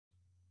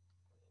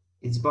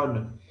İcbar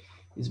növ.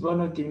 İcbar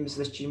növ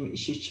dilimizdə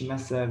işi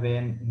kiməsə və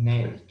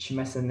ya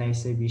kiməsə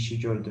nəysə bir işi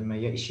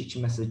gördürmək, ya işi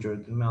kiməsə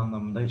gördürmək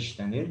anlamında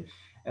işlənir.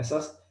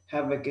 Əsas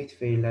have və get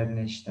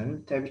feillərinə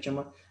işlənir. Təbii ki,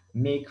 amma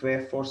make və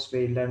ya force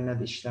feillərinə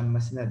də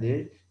işlənməsi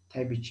nədir?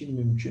 Təbii ki,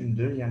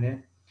 mümkündür. Yəni,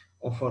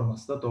 o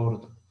forması da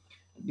doğrudur.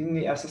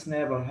 Bilin, əsas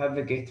nəyə var? Have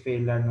və get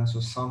feillərindən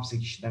sonra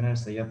something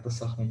işlənərsə, yadda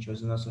saxlayın ki,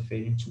 özündən sonra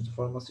feilin ikinci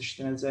forması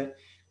işlənəcək.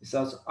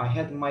 Misal, I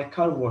had my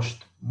car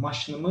washed.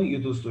 Maşınımı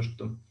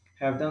yuduzdurtdum.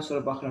 Have-dən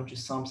sonra baxıram ki,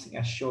 something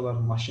əşya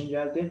olaraq maşın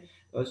gəldi.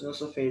 Özündən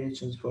sonra feilin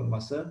üçüncü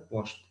forması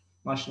washed.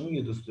 Maşınımı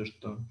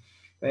yuduzdurtdum.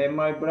 Və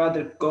my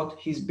brother got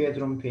his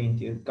bedroom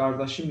painted.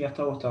 Qardaşım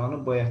yataq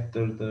otağını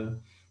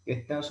boyatdırdı.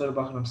 Getdən sonra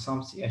baxıram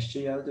something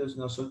əşya gəldi.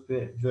 Özündən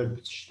sonra verb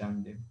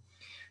işləndi.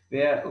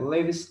 Və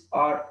Lewis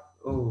are...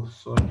 Oh,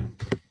 sorry.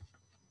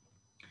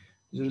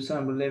 Üzr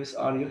istəyirəm, bu Lewis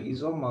are yox,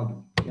 is olmadı.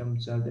 Yəni,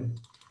 düzəldim.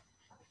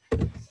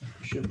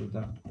 Düşür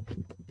burada.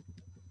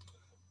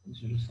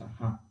 Üzr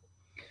istəyirəm,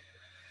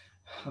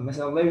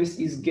 Məsələn, Lewis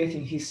is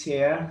getting his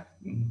hair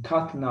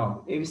cut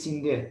now. Lewis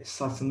indi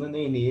saçını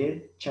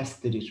neyniyir?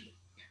 Kəstirir.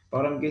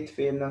 Baxıram, get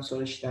feilindən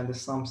sonra işləndə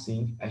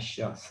something,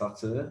 əşya,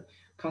 saçı.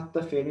 Cut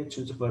da feilin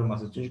üçüncü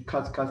forması. Çünki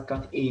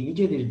cut eyni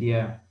gedir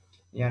deyə.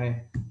 Yəni,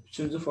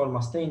 üçüncü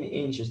forması da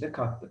eyni şəkildə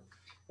cutdır.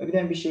 Və bir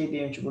dənə bir şey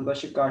deyim ki,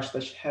 buradakı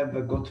qarşıdakı have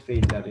və got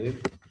feilləri,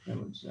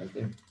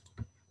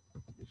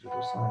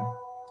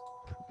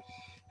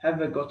 have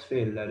və got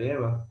feilləri,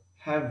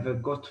 have və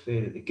got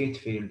feilləri,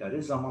 get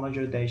feilləri zamana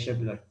görə dəyişə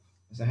bilər.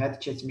 Məsələn,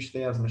 had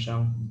keçmişdə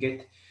yazmışam,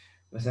 get,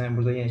 məsələn,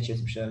 burada yenə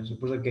keçmişdə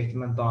yazmışam, burada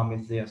geti mən davam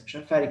edicdə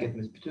yazmışam, fərq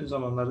etməz. Bütün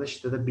zamanlarda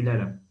işlədə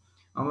bilərəm.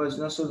 Amma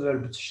özündən sonra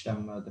verb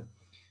işlənməlidir.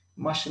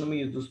 Maşınımı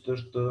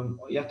yuduzdurtdum,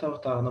 yataq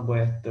otağını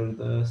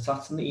boyatdırdı,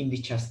 saçını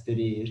indi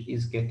kəstirir,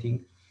 is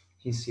getting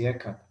his hair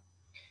cut.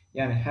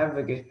 Yəni, have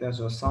və getdən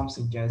sonra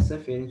something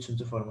gəlsə, feilin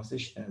üçüncü forması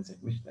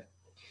işlənəcək, mütləq.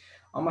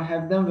 Amma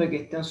have-dən və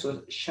getdən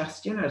sonra şəxs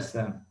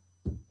gələrsə,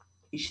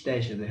 iş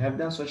dəyişəcək.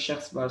 Have-dən sonra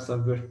şəxs varsa,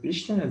 verb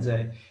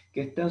işlənəcək.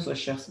 Getdən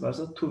sonra şəxs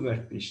varsa, to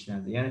verb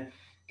işlənəcək.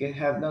 Yəni,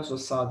 have-dən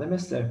sonra sadə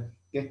məsələr,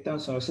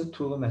 getdən sonra isə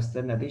to-lu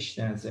məsələr nədir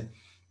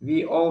işlənəcək.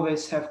 We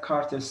always have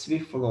Carter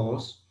sweep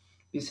floors.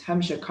 Biz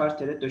həmişə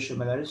Carterə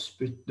döşəmələri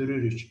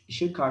süpürtdürürük.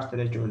 İşi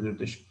Carterə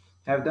gördürdük.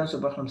 Have-dən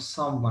sonra baxıram,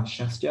 someone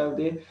şəxs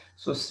gəldi.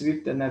 So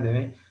sweep də nə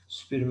demək?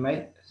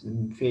 Süpürmək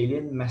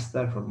feilin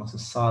məsdər forması,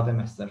 sadə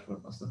məsdər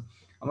forması.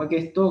 Amma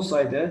getdə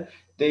olsaydı,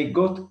 they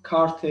got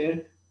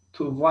Carter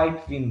to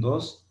wipe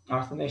windows.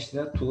 Artıq nə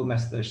işləyir? To-lu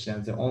məsdər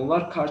işlənəcək.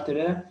 Onlar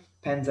Carterə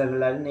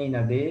pəncərələri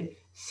neynədi?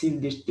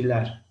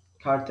 Sildirdilər.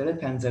 Carterə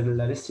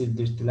pəncərələri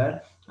sildirdilər.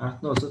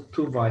 Artıq nə olsa?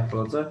 To wipe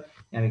olacaq.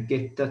 Yəni,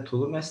 getdə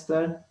to-lu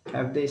məsdər,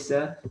 have-də isə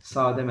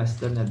sadə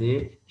məsdər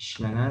nədir?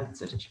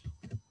 İşlənəcək.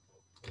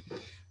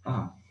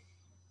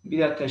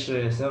 Bir daha təkrar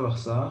eləsə,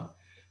 baxsaq,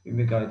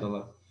 ümumi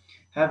qaydalar.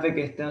 Have və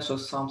getdən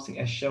sonra something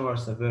əşya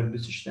varsa, verb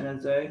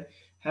işlənəcək.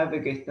 Have və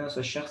getdən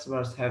sonra şəxs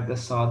varsa, have-də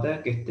sadə,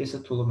 getdə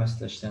isə to-lu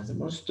məsdər işlənəcək.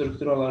 Bunu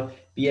struktur olaraq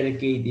bir yerə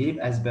qeyd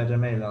edib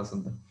əzbərləmək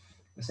lazımdır.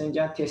 Məsələn,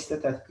 gəlin testdə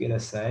tətbiq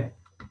eləsək,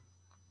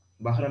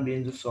 baxıram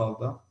birinci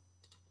sualda.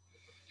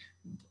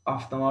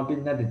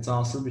 Avtomobil nədir?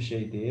 Cansız bir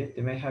şeydir.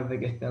 Demək, have və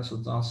getdən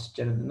sonra cansız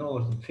gələndə nə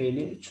olur?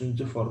 Feilin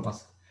üçüncü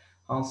forması.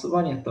 Hansı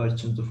variantda var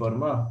üçüncü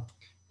forma?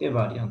 D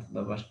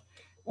variantında var.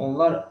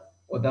 Onlar,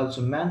 o da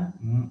üçün mən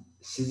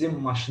sizin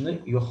maşını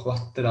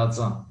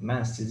yoxlatdıracam.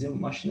 Mən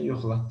sizin maşını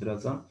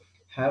yoxlatdıracam.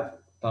 Have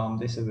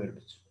davamında isə verb.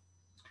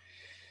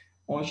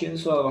 12-ci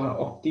suala baxın.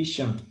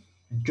 Optician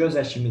göz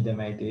həkimi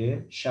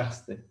deməkdir,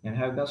 şəxsdir. Yəni,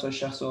 have-dən sonra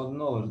şəxs oldu,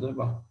 nə olurdu?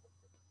 Bax,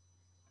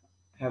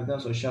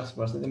 have-dən sonra şəxs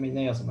varsa, demək,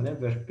 nə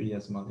yazmalıyım? Verb 1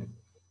 yazmalıyım.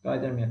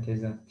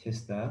 Qaydarım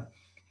testdə.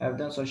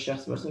 Have-dən sonra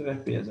şəxs varsa,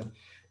 verb 1 yazmalıyım.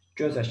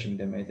 Göz həkimi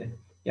deməkdir.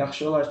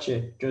 Yaxşı olar ki,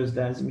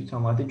 gözlərinizi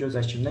mütəmadi göz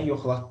həkimindən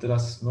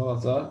yoxlatdırasınız. Nə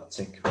olacaq?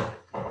 Check.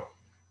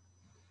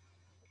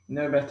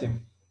 Növbəti.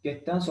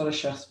 Getdən sonra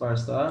şəxs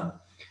varsa,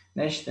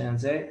 nə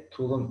işlənəcək?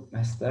 To-lu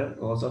məsdər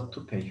olacaq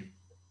to pay.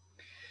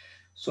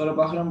 Sonra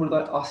baxıram,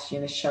 burada as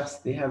yeni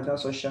şəxsdir.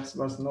 Have-dən sonra şəxs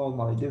varsa, nə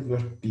olmalıydı?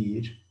 Verb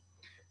 1.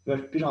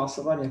 Verb 1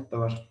 hansı variantda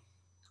var?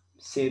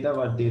 C-də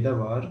var, D-də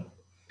var.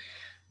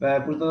 Və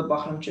burada da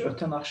baxıram ki,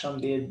 ötən axşam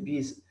deyir,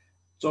 biz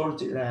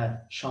George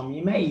ilə şam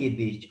yeməyi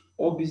yedik.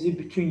 O bizi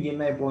bütün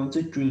yemək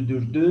boyunca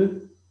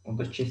güldürdü.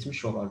 Onda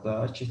keçmiş olar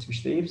da.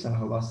 Keçmiş deyib sən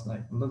halasına.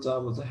 Onda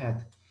cavab olacaq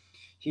had.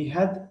 He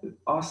had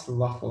us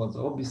laugh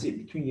olacaq. O bizi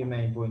bütün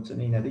yemək boyunca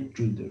neynədi?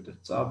 Güldürdü.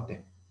 Cavab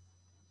D.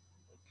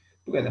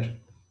 Bu qədər.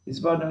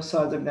 İcbar növü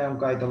sadəcə bir dənə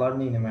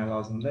qaydaları nə etmək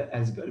lazımdır?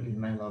 Əzbəri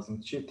bilmək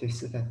lazımdır ki,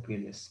 testi tətbiq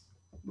edəsin.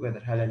 Bu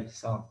qədər. Hələlik.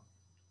 Sağ olun.